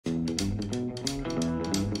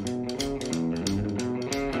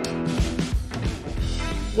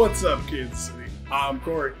What's up, Kansas City? I'm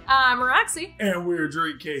Corey. I'm Roxy. And we're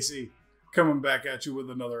Drink Casey, coming back at you with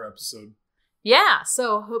another episode. Yeah,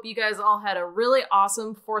 so hope you guys all had a really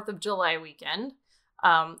awesome 4th of July weekend,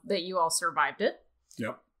 that you all survived it.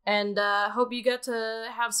 Yep. And hope you got to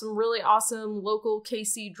have some really awesome local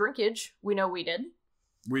KC drinkage. We know we did.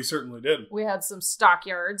 We certainly did. We had some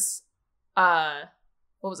Stockyards.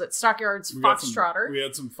 What was it? Stockyards Foxtrotter. We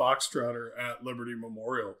had some Foxtrotter at Liberty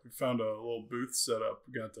Memorial. We found a little booth set up.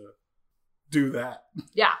 We got to do that.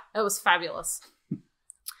 Yeah, it was fabulous.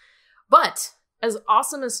 But as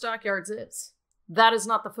awesome as Stockyards is, that is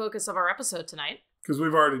not the focus of our episode tonight. Because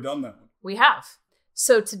we've already done that one. We have.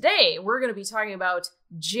 So today we're going to be talking about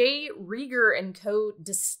J. Rieger & Co.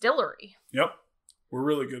 Distillery. Yep. We're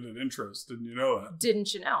really good at intros. Didn't you know that?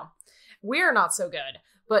 Didn't you know? We're not so good.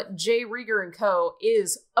 But J. Rieger & Co.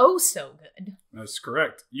 is oh so good. That's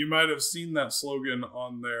correct. You might have seen that slogan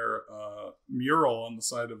on their mural on the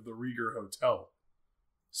side of the Rieger Hotel.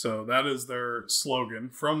 So that is their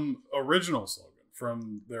slogan original slogan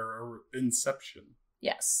from their inception.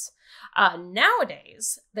 Yes.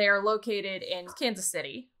 Nowadays, they are located in Kansas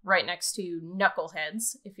City, right next to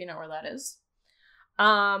Knuckleheads, if you know where that is.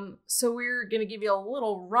 So we're going to give you a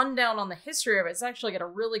little rundown on the history of it. It's actually got a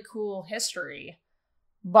really cool history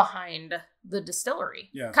behind the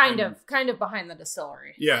distillery. Yeah. Kind of behind the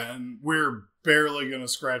distillery. Yeah, and we're barely going to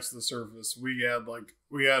scratch the surface. We had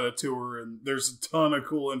a tour, and there's a ton of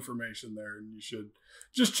cool information there, and you should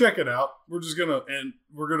just check it out. We're going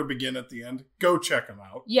to begin at the end. Go check them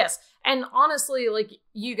out. Yes. And honestly, like,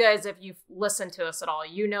 you guys, if you've listened to us at all,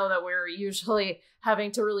 you know that we're usually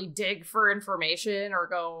having to really dig for information or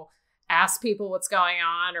go ask people what's going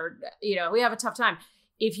on, or, we have a tough time.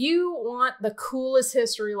 If you want the coolest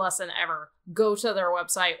history lesson ever, go to their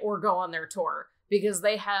website or go on their tour, because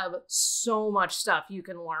they have so much stuff you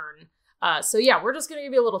can learn. So yeah, we're just going to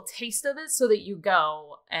give you a little taste of it so that you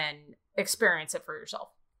go and experience it for yourself.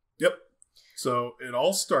 Yep. So it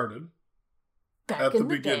all started at the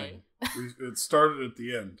beginning. It started at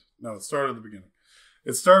the end. No, it started at the beginning.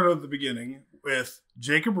 It started at the beginning with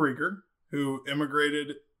Jacob Rieger, who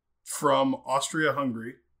immigrated from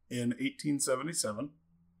Austria-Hungary in 1877.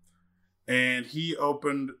 And he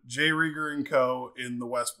opened J. Rieger & Co. in the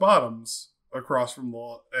West Bottoms across from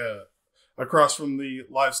the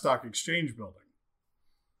Livestock Exchange building.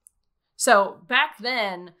 So back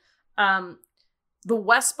then, the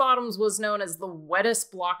West Bottoms was known as the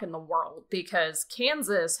wettest block in the world because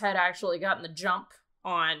Kansas had actually gotten the jump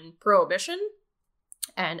on Prohibition.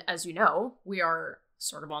 And as you know, we are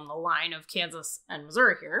sort of on the line of Kansas and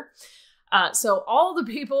Missouri here. So all the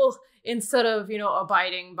people, instead of,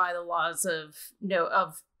 abiding by the laws of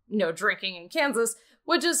no drinking in Kansas,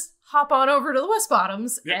 would just hop on over to the West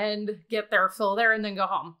Bottoms and get their fill there and then go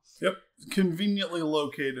home. Yep. Conveniently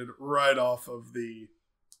located right off of the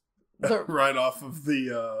state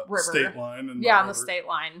line. On the state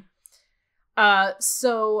line.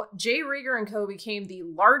 So J. Rieger & Co. became the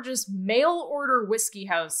largest mail-order whiskey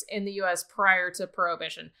house in the U.S. prior to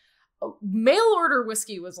Prohibition. Mail-order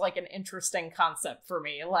whiskey was like an interesting concept for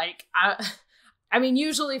me. Like, I mean,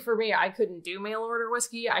 usually for me, I couldn't do mail-order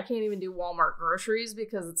whiskey. I can't even do Walmart groceries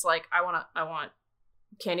because it's like, I want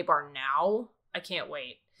candy bar now. I can't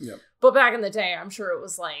wait. Yep. But back in the day, I'm sure it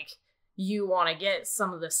was like, you want to get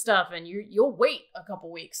some of this stuff and you'll wait a couple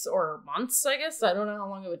weeks or months, I guess. I don't know how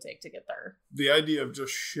long it would take to get there. The idea of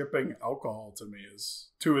just shipping alcohol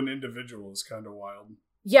to an individual is kind of wild.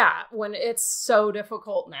 Yeah, when it's so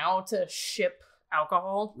difficult now to ship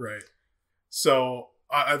alcohol. Right. So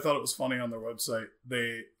I thought it was funny on their website.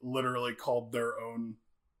 They literally called their own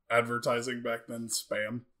advertising back then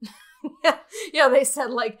spam. Yeah, they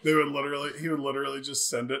said like... He would literally just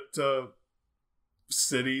send it to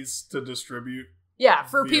cities to distribute. Yeah,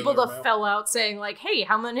 for people to fill out saying like, hey,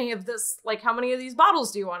 how many of these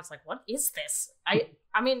bottles do you want? It's like, what is this? I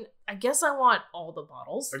mean, I guess I want all the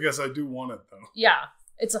bottles. I guess I do want it though. Yeah.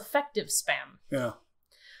 It's effective spam. Yeah.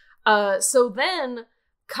 So then,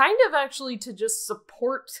 kind of actually to just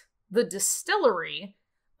support the distillery,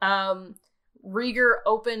 Rieger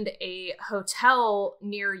opened a hotel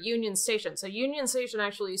near Union Station. So Union Station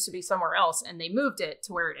actually used to be somewhere else, and they moved it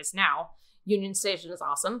to where it is now. Union Station is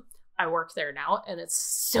awesome. I work there now, and it's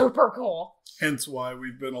super cool. Hence why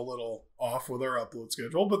we've been a little off with our upload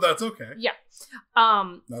schedule, but that's okay. Yeah.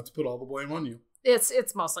 Not to put all the blame on you.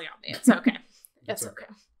 It's mostly on me. It's okay. It's okay.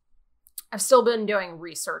 I've still been doing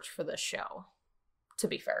research for this show, to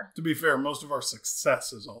be fair. To be fair, most of our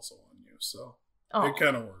success is also on you, so it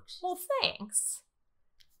kind of works. Well, thanks.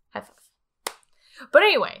 High five. But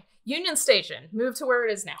anyway, Union Station moved to where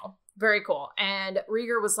it is now. Very cool. And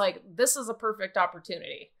Rieger was like, this is a perfect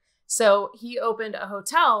opportunity. So he opened a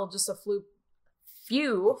hotel just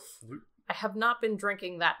I have not been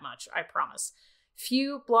drinking that much, I promise.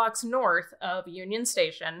 Few blocks north of Union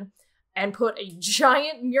Station, and put a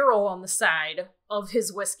giant mural on the side of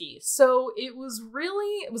his whiskey. So it was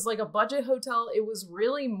like a budget hotel. It was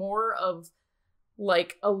really more of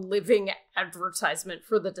like a living advertisement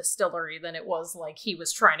for the distillery than it was like he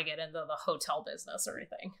was trying to get into the hotel business or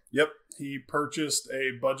anything. Yep. He purchased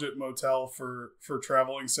a budget motel for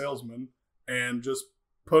traveling salesmen and just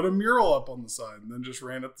put a mural up on the side and then just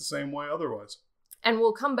ran it the same way otherwise. And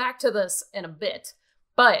we'll come back to this in a bit,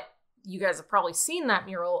 but you guys have probably seen that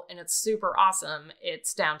mural and it's super awesome.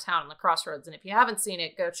 It's downtown in the Crossroads. And if you haven't seen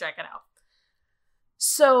it, go check it out.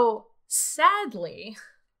 So sadly,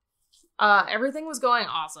 everything was going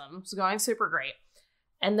awesome. It was going super great.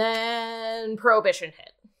 And then Prohibition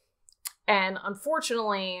hit. And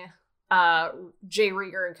unfortunately, J.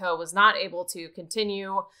 Rieger and Co. was not able to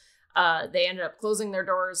continue. They ended up closing their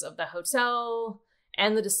doors of the hotel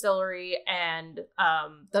and the distillery, and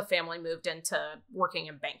the family moved into working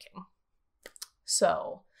in banking.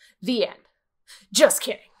 So, the end. Just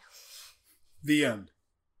kidding. The end.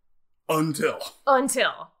 Until.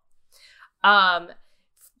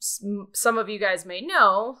 Some of you guys may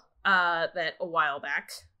know that a while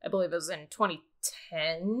back, I believe it was in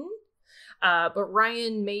 2010, but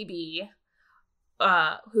Ryan Mabey,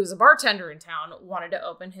 who's a bartender in town, wanted to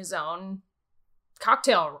open his own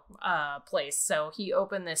cocktail place. So he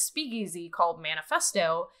opened this speakeasy called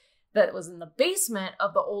Manifesto that was in the basement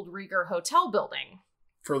of the old Rieger Hotel building.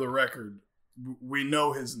 For the record, we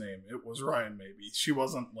know his name. It was Ryan Mabey. She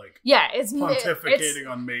wasn't like it's pontificating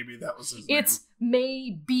on Mabey. That was his name. It's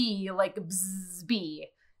maybe like bzz b,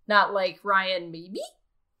 not like Ryan Mabey.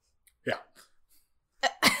 Yeah.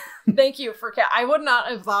 Thank you for I would not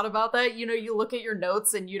have thought about that. You know, you look at your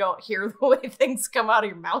notes and you don't hear the way things come out of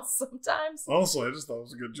your mouth sometimes. Honestly, I just thought it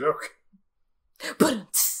was a good joke.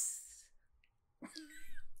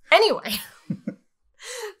 Anyway,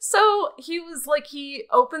 so he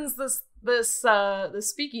opens this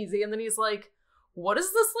speakeasy, and then he's like, what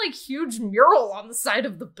is this like huge mural on the side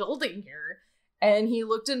of the building here? And he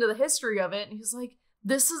looked into the history of it and he's like,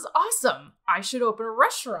 this is awesome. I should open a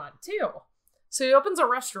restaurant too. So he opens a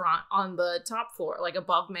restaurant on the top floor, like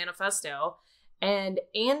above Manifesto. And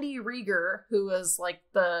Andy Rieger, who is like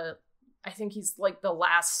I think he's like the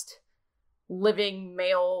last living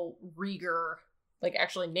male Rieger, like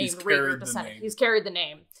actually named Rieger descendant. He's carried the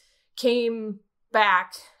name. Came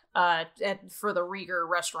back for the Rieger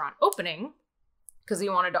restaurant opening because he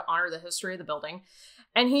wanted to honor the history of the building.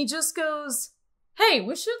 And he just goes, hey,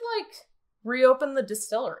 we should like reopen the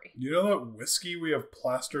distillery. You know that whiskey we have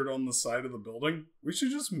plastered on the side of the building? We should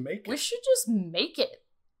just make it. We should just make it.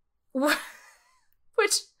 Which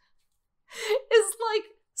is like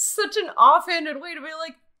such an offhanded way to be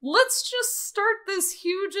like, let's just start this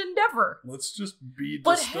huge endeavor. Let's just be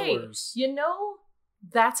But distillers. hey,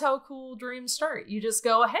 that's how cool dreams start. You just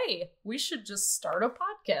go, hey, we should just start a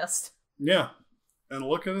podcast. Yeah. And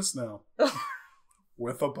look at us now.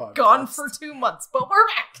 With a podcast. Gone for 2 months, but we're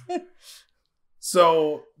back.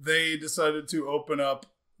 So they decided to open up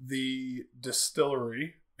the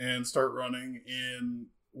distillery and start running in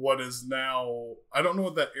what is now, I don't know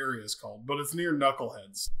what that area is called, but it's near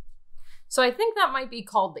Knuckleheads. So I think that might be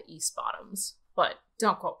called the East Bottoms, but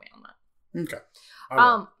don't quote me on that. Okay.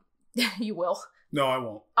 I will. You will? No, I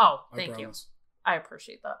won't. Oh, thank you. I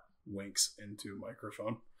appreciate that. Winks into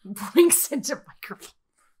microphone. Winks into microphone.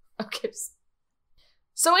 Okay.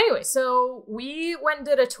 So anyway, we went and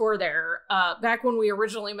did a tour there back when we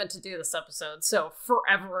originally meant to do this episode, so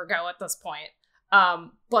forever ago at this point.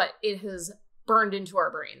 But it has burned into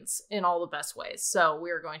our brains in all the best ways. So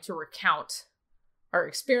we are going to recount our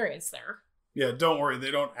experience there. Yeah, don't worry.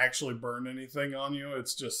 They don't actually burn anything on you.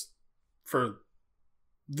 It's just for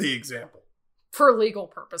the example. For legal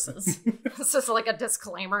purposes. It's just like a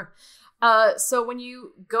disclaimer. So when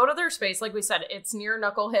you go to their space, like we said, it's near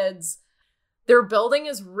Knuckleheads. Their building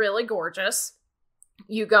is really gorgeous.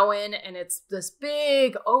 You go in and it's this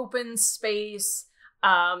big open space.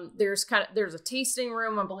 There's a tasting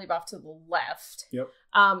room, I believe, off to the left. Yep.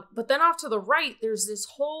 But then off to the right, there's this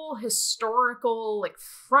whole historical like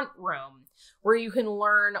front room where you can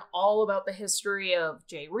learn all about the history of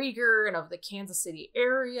J. Rieger and of the Kansas City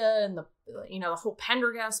area and the whole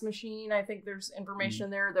Pendergast machine. I think there's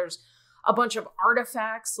information there. There's a bunch of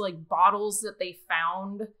artifacts, like bottles that they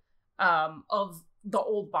found of the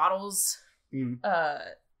old bottles.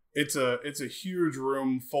 It's a huge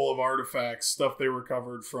room full of artifacts, stuff they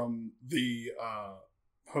recovered from the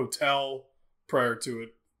hotel prior to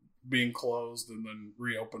it being closed and then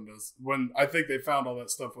reopened as when I think they found all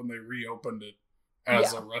that stuff when they reopened it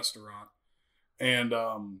as a restaurant. And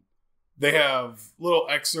they have little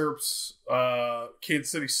excerpts,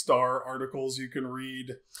 Kansas City Star articles you can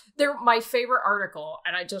read. They're my favorite article,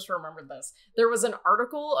 and I just remembered this. There was an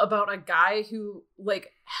article about a guy who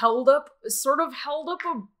like held up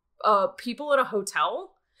people at a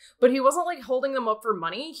hotel, but he wasn't like holding them up for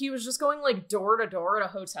money. He was just going like door to door at a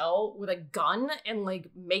hotel with a gun and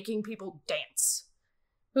like making people dance.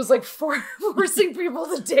 It was like forcing people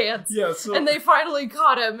to dance. Yeah, and they finally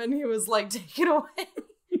caught him, and he was like taken away.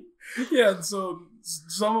 Yeah, so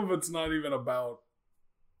some of it's not even about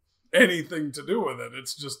anything to do with it.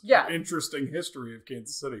 It's just interesting history of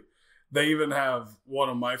Kansas City. They even have, one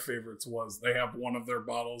of my favorites was, they have one of their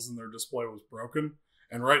bottles in their display was broken.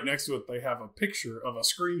 And right next to it, they have a picture of a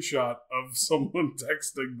screenshot of someone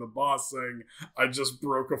texting the boss saying, I just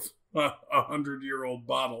broke a 100-year-old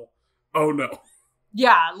bottle. Oh no.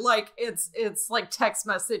 Yeah, like it's like text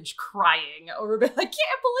message crying over, I can't believe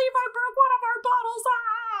I broke one of our bottles. Ah!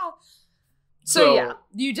 So yeah,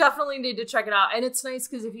 you definitely need to check it out. And it's nice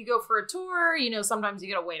because if you go for a tour, you know, sometimes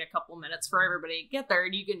you gotta wait a couple minutes for everybody to get there,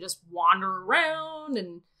 and you can just wander around,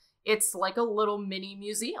 and it's like a little mini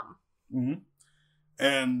museum. Mm-hmm.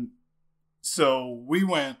 And so we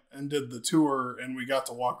went and did the tour, and we got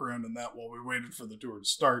to walk around in that while we waited for the tour to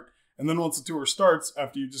start. And then once the tour starts,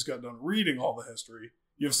 after you just got done reading all the history,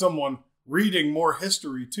 you have someone reading more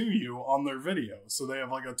history to you on their video. So they have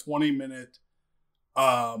like a 20-minute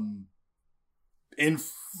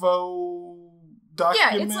info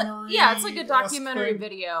documentary. It's like a documentary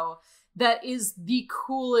video that is the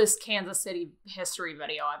coolest Kansas City history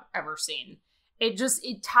video I've ever seen.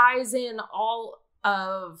 It ties in all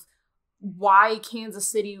of why Kansas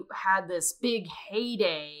City had this big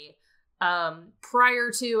heyday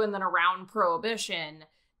prior to and then around Prohibition.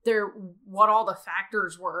 What all the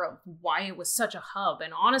factors were of why it was such a hub.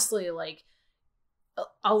 And honestly, like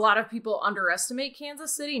a lot of people underestimate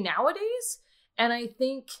Kansas City nowadays. And I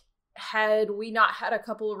think had we not had a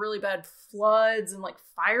couple of really bad floods and like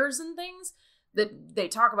fires and things that they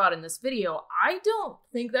talk about in this video, I don't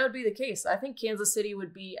think that would be the case. I think Kansas City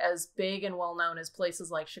would be as big and well known as places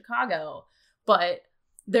like Chicago, but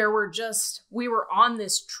we were on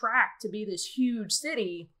this track to be this huge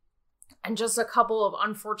city, and just a couple of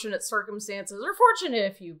unfortunate circumstances, or fortunate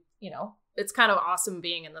if you know, it's kind of awesome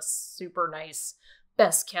being in this super nice,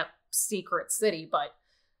 best kept secret city, but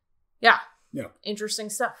yeah, interesting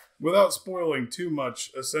stuff. Without spoiling too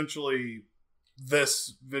much, essentially,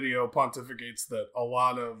 this video pontificates that a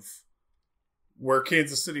lot of where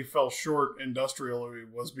Kansas City fell short industrially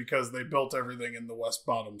was because they built everything in the West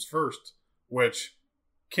Bottoms first, which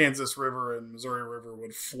Kansas River and Missouri River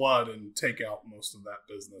would flood and take out most of that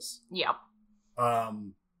business. Yep.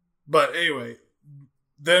 But anyway,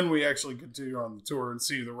 then we actually continue on the tour and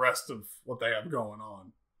see the rest of what they have going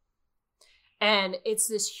on. And it's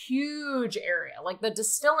this huge area, like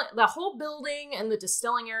the whole building and the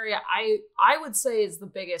distilling area, I would say is the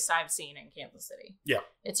biggest I've seen in Kansas City. Yeah.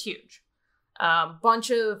 It's huge.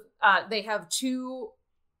 They have two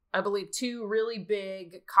really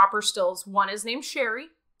big copper stills. One is named Sherry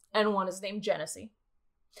and one is named Genesee.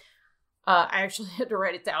 I actually had to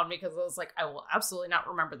write it down because I was like, I will absolutely not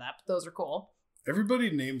remember that, but those are cool.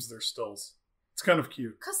 Everybody names their stills. It's kind of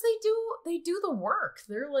cute. Because they do the work.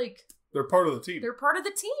 They're part of the team. They're part of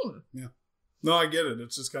the team. Yeah. No, I get it.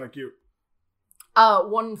 It's just kind of cute.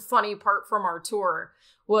 One funny part from our tour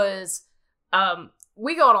was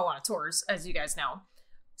we go on a lot of tours, as you guys know.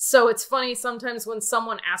 So it's funny sometimes when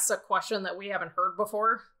someone asks a question that we haven't heard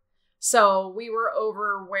before. So we were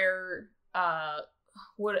over where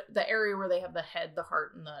the area where they have the head, the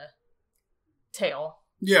heart, and the tail.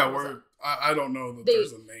 Yeah, I don't know that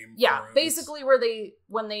there's a name. Yeah, for it. basically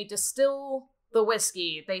when they distill the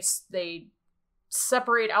whiskey, they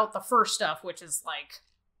separate out the first stuff, which is like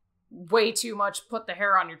way too much, put the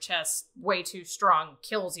hair on your chest, way too strong,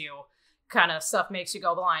 kills you, kind of stuff, makes you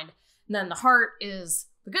go blind. And then the heart is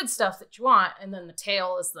the good stuff that you want, and then the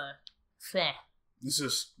tail is the feh. It's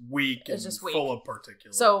just weak and full of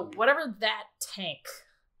particulates. So whatever that tank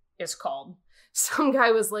is called, some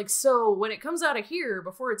guy was like, so when it comes out of here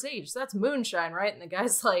before it's aged, that's moonshine, right? And the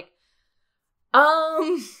guy's like,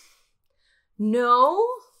 no,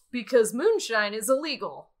 because moonshine is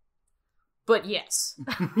illegal. But yes.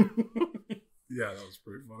 Yeah, that was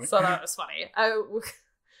pretty funny. So that was funny.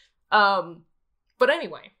 But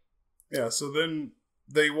anyway. Yeah, so then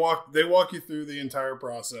they walk you through the entire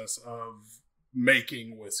process of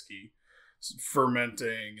making whiskey,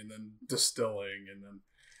 fermenting, and then distilling, and then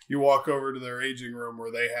you walk over to their aging room where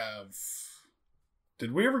they have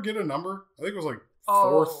Did we ever get a number? I think it was like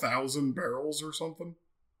 4,000 barrels or something.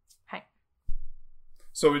 Hey.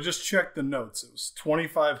 So we just checked the notes. It was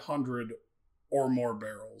 2,500 or more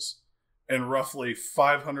barrels and roughly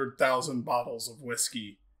 500,000 bottles of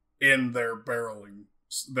whiskey in their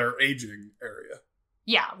their aging area.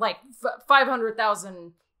 Yeah, like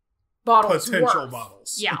 500,000 bottles. Potential worth.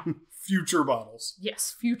 Bottles. Yeah. Future bottles.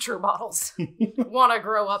 Yes, future bottles. Want to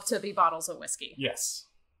grow up to be bottles of whiskey. Yes.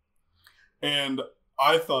 And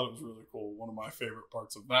I thought it was really cool. One of my favorite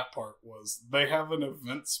parts of that part was they have an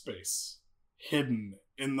event space hidden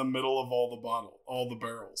in the middle of all the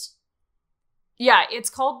barrels. Yeah, it's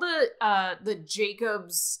called the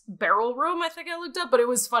Jacobs Barrel Room, I think I looked up, but it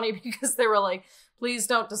was funny because they were like, please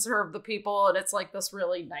don't disturb the people, and it's like this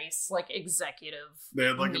really nice, like, executive They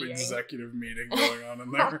had like meeting. an executive meeting going on in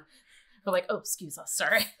there. We're like, oh, excuse us,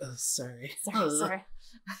 sorry. Sorry. Sorry.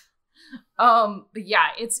 But yeah,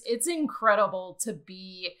 it's incredible to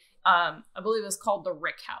be, I believe it's called the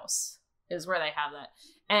Rick House, is where they have that.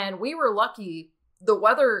 And we were lucky, the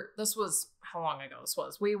weather, this was, how long ago this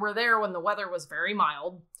was? We were there when the weather was very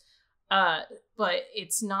mild, but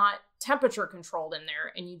it's not temperature controlled in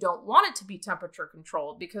there, and you don't want it to be temperature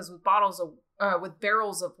controlled because with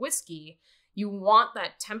barrels of whiskey, you want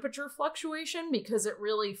that temperature fluctuation because it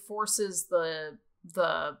really forces the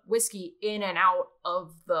whiskey in and out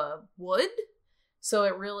of the wood, so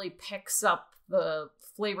it really picks up the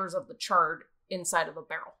flavors of the chard inside of the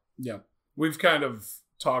barrel. Yeah, we've kind of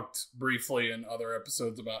talked briefly in other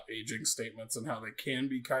episodes about aging statements and how they can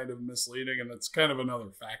be kind of misleading, and that's kind of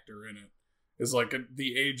another factor in it. Is like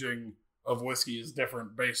the aging of whiskey is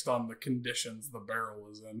different based on the conditions the barrel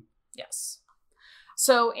is in. Yes.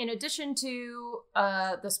 So in addition to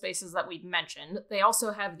the spaces that we've mentioned, they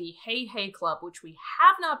also have the Hey Hey Club, which we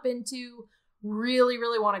have not been to, really,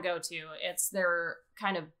 really want to go to. It's their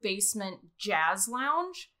kind of basement jazz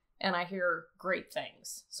lounge, and I hear great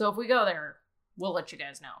things. So if we go there, we'll let you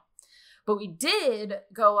guys know. But we did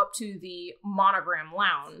go up to the Monogram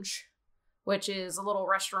Lounge, which is a little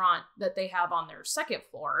restaurant that they have on their second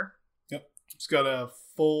floor. Yep. It's got a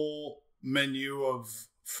full menu of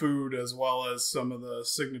food as well as some of the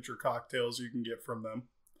signature cocktails you can get from them.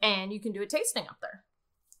 And you can do a tasting up there,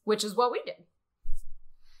 which is what we did.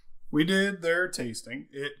 We did their tasting.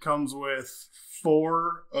 It comes with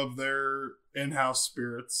 4 of their in-house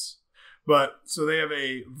spirits. So they have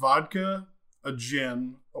a vodka, a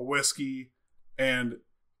gin, a whiskey, and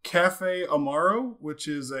Cafe Amaro, which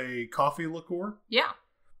is a coffee liqueur. Yeah.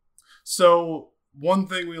 So one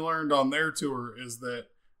thing we learned on their tour is that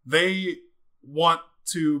they want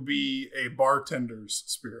to be a bartender's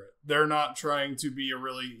spirit. They're not trying to be a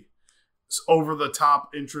really over-the-top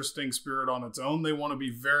interesting spirit on its own. They want to be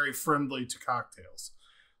very friendly to cocktails.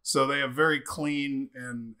 So they have very clean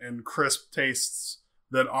and crisp tastes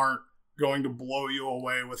that aren't going to blow you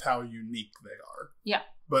away with how unique they are. Yeah.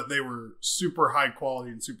 But they were super high quality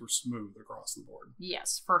and super smooth across the board.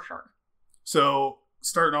 Yes, for sure. So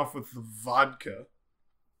starting off with the vodka,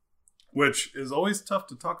 which is always tough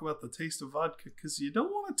to talk about the taste of vodka because you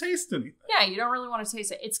don't want to taste anything. Yeah, you don't really want to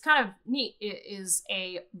taste it. It's kind of neat. It is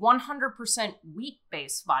a 100%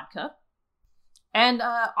 wheat-based vodka. And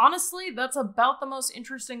honestly, that's about the most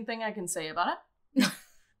interesting thing I can say about it.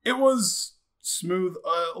 It was smooth,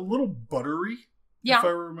 a little buttery, if I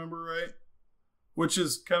remember right. Which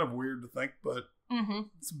is kind of weird to think, but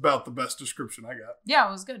it's about the best description I got. Yeah,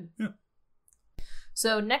 it was good. Yeah.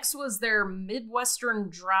 So next was their Midwestern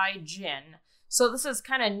Dry Gin. So this is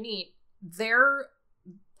kind of neat. They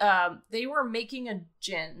were making a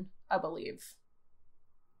gin, I believe.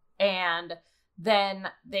 And then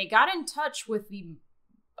they got in touch with the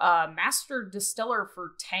master distiller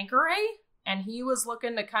for Tanqueray, and he was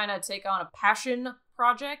looking to kind of take on a passion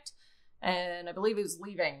project. And I believe he was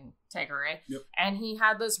leaving Tanqueray. Yep. And he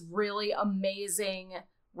had this really amazing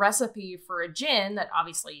recipe for a gin that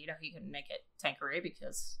obviously, he couldn't make it Tanqueray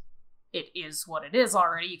because it is what it is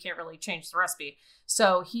already. You can't really change the recipe.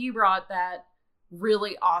 So he brought that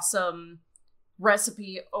really awesome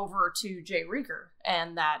recipe over to J. Rieger,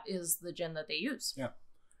 and that is the gin that they use. Yeah.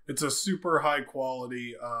 It's a super high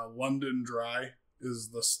quality London Dry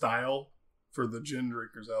is the style for the gin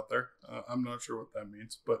drinkers out there. I'm not sure what that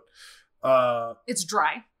means, but it's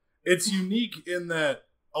dry. It's unique in that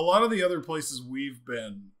a lot of the other places we've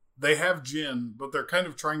been, they have gin, but they're kind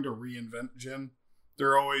of trying to reinvent gin.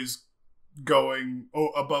 They're always going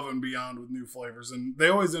above and beyond with new flavors, and they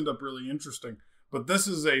always end up really interesting. But this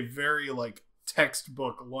is a very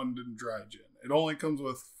textbook London Dry gin. It only comes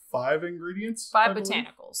with 5 ingredients. 5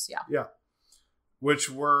 botanicals, yeah. Yeah. Which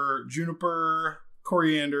were juniper,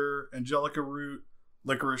 coriander, angelica root,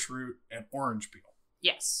 licorice root, and orange peel.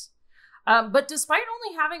 Yes. But despite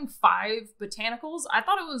only having 5 botanicals, I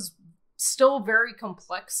thought it was still very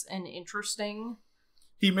complex and interesting.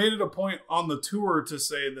 He made it a point on the tour to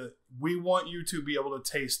say that we want you to be able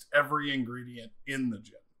to taste every ingredient in the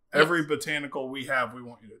gin. Yes. Every botanical we have, we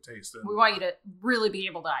want you to taste it. We want you to really be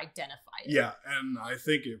able to identify it. Yeah, and I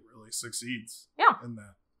think it really succeeds in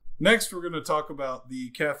that. Next, we're going to talk about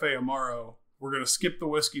the Cafe Amaro. We're going to skip the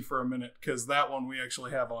whiskey for a minute because that one we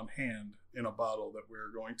actually have on hand in a bottle that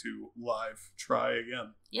we're going to live try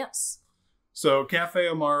again. Yes. So Cafe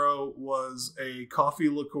Amaro was a coffee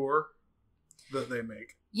liqueur that they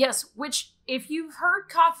make. Yes, which if you've heard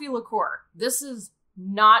coffee liqueur, this is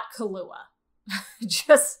not Kahlua.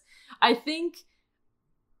 I think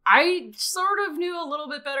I sort of knew a little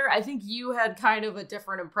bit better. I think you had kind of a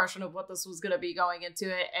different impression of what this was going to be going into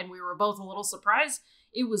it, and we were both a little surprised.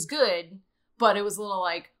 It was good, but it was a little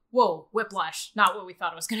like, whoa, whiplash, not what we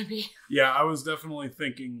thought it was going to be. Yeah, I was definitely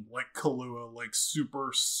thinking like Kahlua, like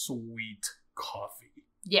super sweet coffee.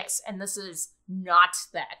 Yes, and this is not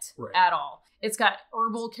that at all. It's got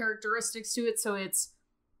herbal characteristics to it, so it's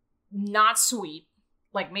not sweet.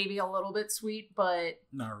 Like maybe a little bit sweet, but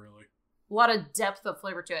not really. A lot of depth of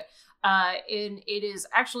flavor to it. And it is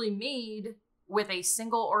actually made with a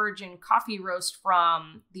single origin coffee roast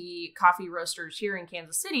from the coffee roasters here in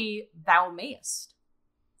Kansas City, Thou Mayest,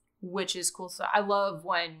 which is cool. So I love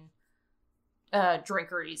when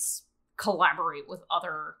drinkeries collaborate with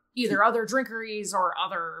either other drinkeries or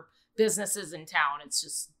other businesses in town. It's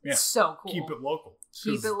just so cool. Keep it local.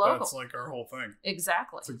 Keep it local. That's like our whole thing.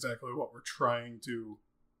 Exactly. That's exactly what we're trying to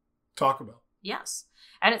talk about. Yes.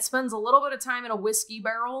 And it spends a little bit of time in a whiskey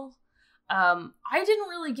barrel. I didn't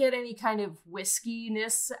really get any kind of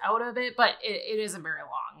whiskiness out of it, but it isn't very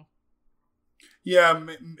long. Yeah,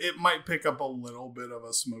 it might pick up a little bit of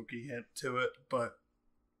a smoky hint to it, but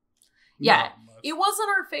yeah, it wasn't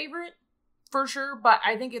our favorite for sure, but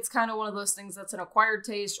I think it's kind of one of those things that's an acquired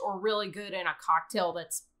taste or really good in a cocktail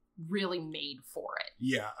that's really made for it.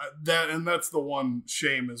 Yeah, that's the one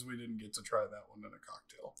shame is we didn't get to try that one in a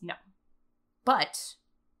cocktail. No. But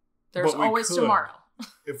there's always tomorrow.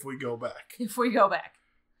 If we go back.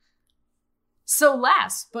 So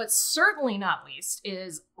last, but certainly not least,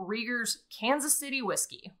 is Rieger's Kansas City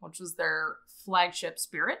Whiskey, which was their flagship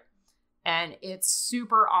spirit. And it's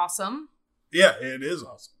super awesome. Yeah, it is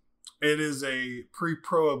awesome. It is a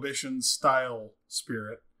pre-prohibition style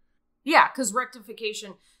spirit. Yeah, because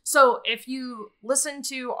rectification. So if you listen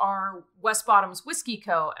to our West Bottoms Whiskey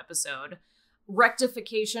Co. episode,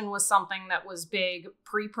 rectification was something that was big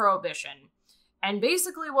pre-prohibition. And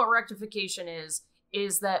basically what rectification is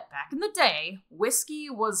that back in the day, whiskey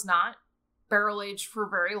was not barrel-aged for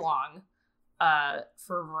very long,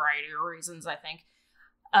 for a variety of reasons, I think.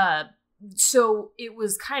 So it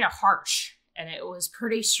was kind of harsh, and it was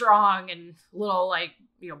pretty strong and a little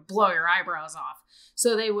blow your eyebrows off.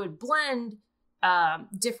 So they would blend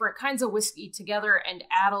different kinds of whiskey together and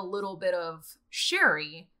add a little bit of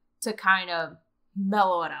sherry to kind of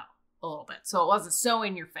mellow it out a little bit. So it wasn't so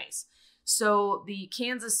in your face. So the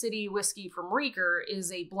Kansas City whiskey from Rieger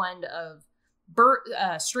is a blend of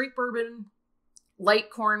straight bourbon,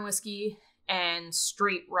 light corn whiskey, and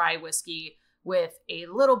straight rye whiskey with a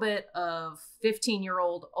little bit of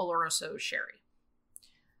 15-year-old Oloroso sherry,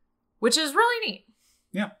 which is really neat.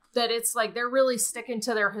 Yeah. That it's like they're really sticking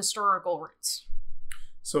to their historical roots.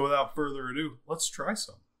 So without further ado, let's try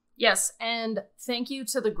some. Yes, and thank you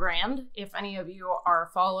to the Grand. If any of you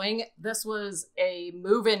are following, this was a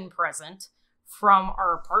move-in present from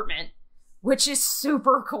our apartment, which is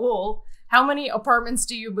super cool. How many apartments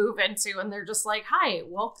do you move into? And they're just like, hi,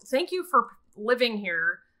 well, thank you for living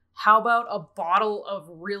here. How about a bottle of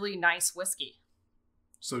really nice whiskey?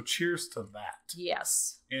 So cheers to that.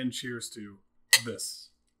 Yes. And cheers to this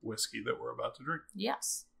whiskey that we're about to drink.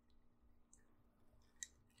 Yes.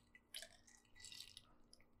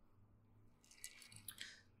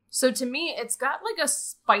 So to me, it's got like a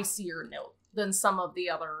spicier note than some of the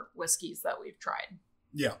other whiskeys that we've tried.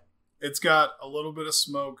 Yeah. It's got a little bit of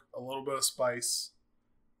smoke, a little bit of spice,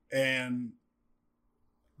 and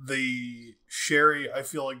the sherry, I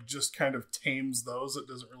feel like, just kind of tames those. It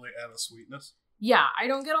doesn't really add a sweetness. Yeah, I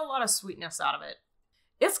don't get a lot of sweetness out of it.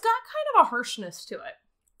 It's got kind of a harshness to it,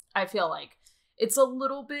 I feel like. It's a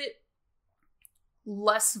little bit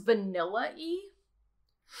less vanilla-y.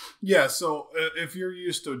 Yeah, so if you're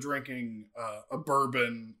used to drinking a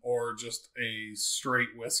bourbon or just a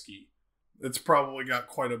straight whiskey, it's probably got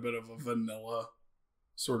quite a bit of a vanilla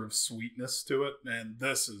sort of sweetness to it, and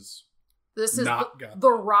this is not the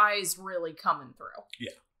rye's really coming through.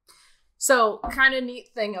 Yeah. So, kind of neat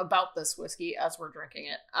thing about this whiskey as we're drinking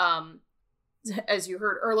it. as you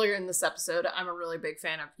heard earlier in this episode, I'm a really big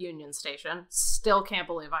fan of Union Station. Still can't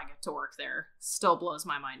believe I get to work there. Still blows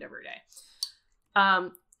my mind every day.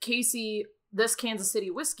 Casey, this Kansas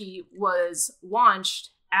City whiskey was launched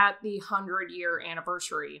at the 100-year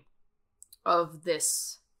anniversary of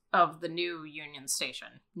the new Union Station.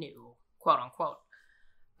 New, quote unquote.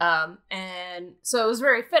 And so it was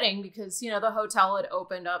very fitting because, the hotel had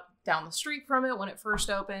opened up down the street from it when it first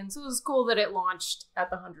opened. So it was cool that it launched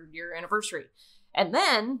at the 100-year anniversary. And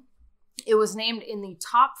then it was named in the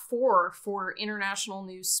top 4 for international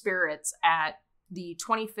new spirits at the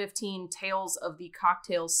 2015 Tales of the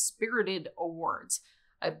Cocktail Spirited Awards.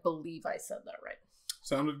 I believe I said that right.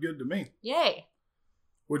 Sounded good to me. Yay.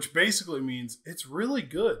 Which basically means it's really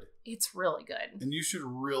good. It's really good. And you should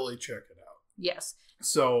really check it out. Yes.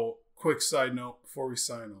 So, quick side note before we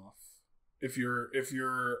sign off. If you're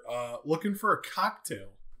looking for a cocktail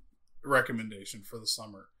recommendation for the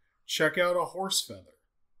summer, check out a horse feather.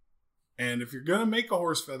 And if you're going to make a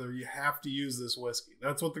horse feather, you have to use this whiskey.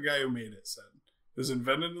 That's what the guy who made it said. It was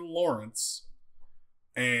invented in Lawrence,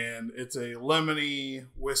 and it's a lemony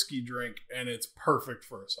whiskey drink, and it's perfect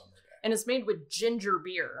for a summer day. And it's made with ginger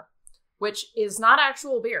beer, which is not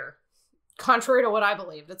actual beer, contrary to what I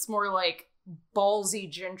believed. It's more like ballsy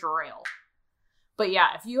ginger ale. But yeah,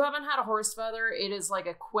 if you haven't had a horse feather, it is like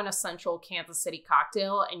a quintessential Kansas City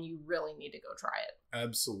cocktail, and you really need to go try it.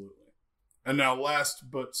 Absolutely. And now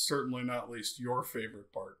last, but certainly not least, your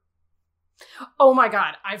favorite part. Oh my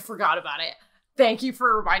God, I forgot about it. Thank you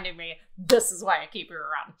for reminding me. This is why I keep you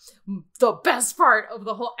around. The best part of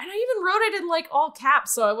the whole... And I even wrote it in like all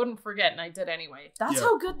caps so I wouldn't forget, and I did anyway. That's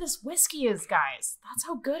how good this whiskey is, guys. That's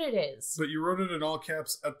how good it is. But you wrote it in all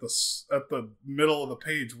caps at the middle of the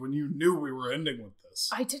page when you knew we were ending with this.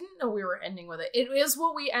 I didn't know we were ending with it. It is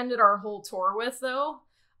what we ended our whole tour with, though.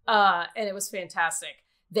 And it was fantastic.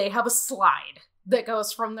 They have a slide that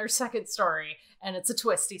goes from their second story, and it's a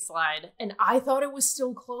twisty slide. And I thought it was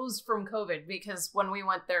still closed from COVID because when we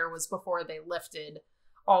went there was before they lifted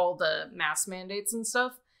all the mask mandates and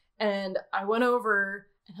stuff. And I went over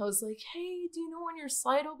and I was like, hey, do you know when your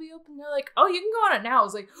slide will be open? They're like, oh, you can go on it now. I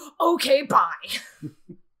was like, okay, bye. She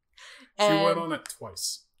went on it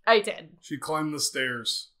twice. I did. She climbed the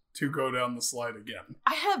stairs to go down the slide again.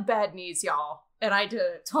 I have bad knees, y'all, and I did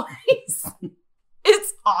it twice.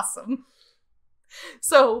 It's awesome.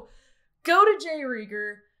 So go to J.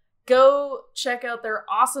 Rieger. Go check out their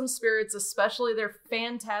awesome spirits, especially their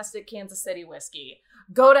fantastic Kansas City whiskey.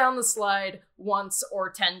 Go down the slide once or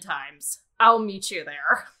 10 times. I'll meet you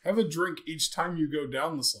there. Have a drink each time you go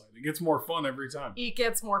down the slide. It gets more fun every time. It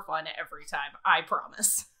gets more fun every time. I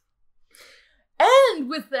promise. And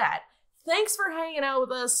with that, thanks for hanging out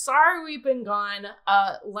with us. Sorry we've been gone.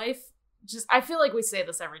 I feel like we say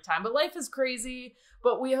this every time, but life is crazy.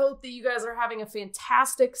 But we hope that you guys are having a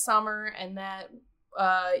fantastic summer and that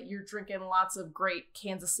you're drinking lots of great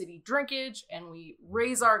Kansas City drinkage, and we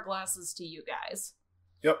raise our glasses to you guys.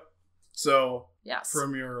 Yep. So, yes.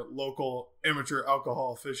 From your local amateur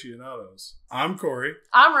alcohol aficionados, I'm Corey.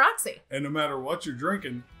 I'm Roxy. And no matter what you're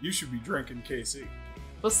drinking, you should be drinking KC.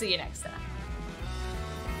 We'll see you next time.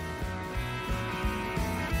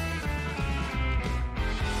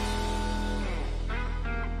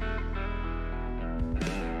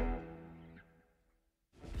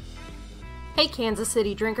 Hey Kansas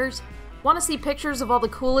City drinkers! Want to see pictures of all the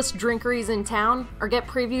coolest drinkeries in town or get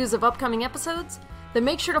previews of upcoming episodes? Then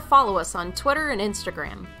make sure to follow us on Twitter and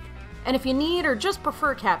Instagram. And if you need or just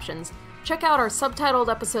prefer captions, check out our subtitled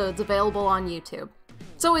episodes available on YouTube.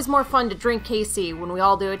 It's always more fun to drink KC when we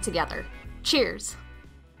all do it together. Cheers!